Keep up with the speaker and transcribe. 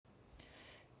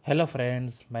Hello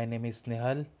friends, my name is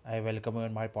Nehal. I welcome you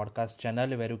on my podcast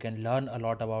channel where you can learn a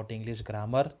lot about English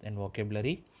grammar and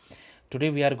vocabulary. Today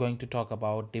we are going to talk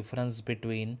about difference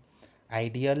between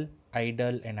ideal,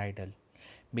 idle and idle.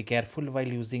 Be careful while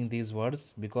using these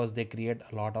words because they create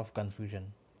a lot of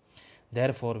confusion.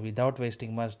 Therefore, without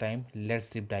wasting much time, let's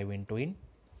deep dive into it.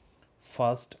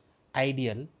 First,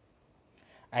 ideal.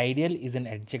 Ideal is an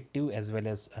adjective as well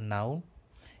as a noun.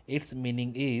 Its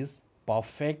meaning is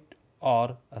perfect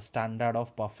or a standard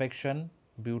of perfection,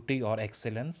 beauty, or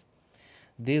excellence.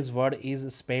 This word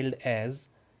is spelled as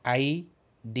Ideal.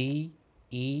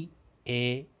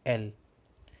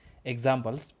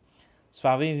 Examples: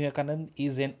 Swami Vivekanand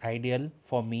is an ideal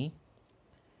for me.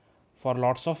 For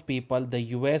lots of people, the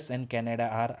US and Canada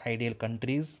are ideal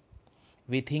countries.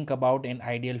 We think about an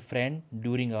ideal friend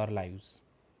during our lives.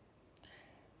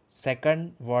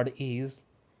 Second word is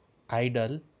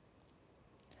idle.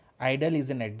 Idle is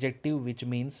an adjective which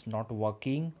means not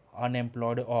working,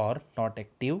 unemployed, or not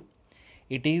active.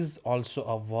 It is also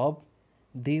a verb.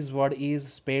 This word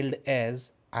is spelled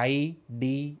as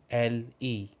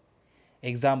IDLE.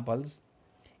 Examples: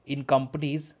 In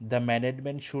companies, the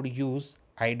management should use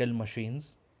idle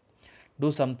machines.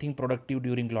 Do something productive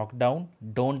during lockdown.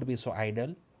 Don't be so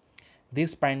idle.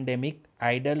 This pandemic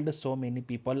idled so many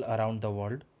people around the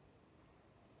world.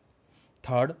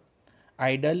 Third,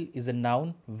 idol is a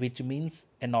noun which means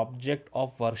an object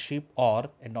of worship or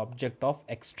an object of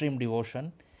extreme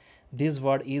devotion. This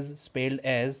word is spelled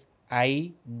as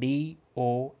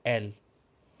IDOL.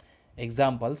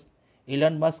 Examples: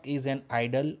 Elon Musk is an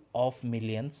idol of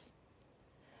millions.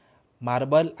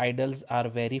 Marble idols are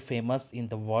very famous in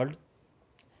the world.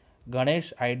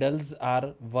 Ganesh idols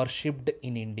are worshipped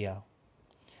in India.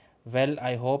 Well,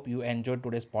 I hope you enjoyed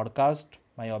today's podcast.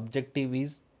 My objective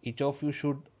is each of you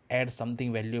should add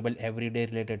something valuable every day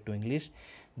related to English.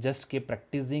 Just keep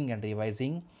practicing and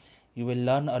revising. You will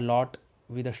learn a lot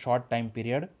with a short time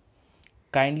period.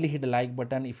 Kindly hit the like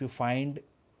button if you find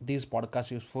this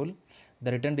podcast useful.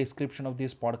 The written description of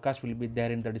this podcast will be there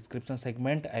in the description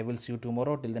segment. I will see you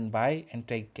tomorrow. Till then, bye and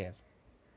take care.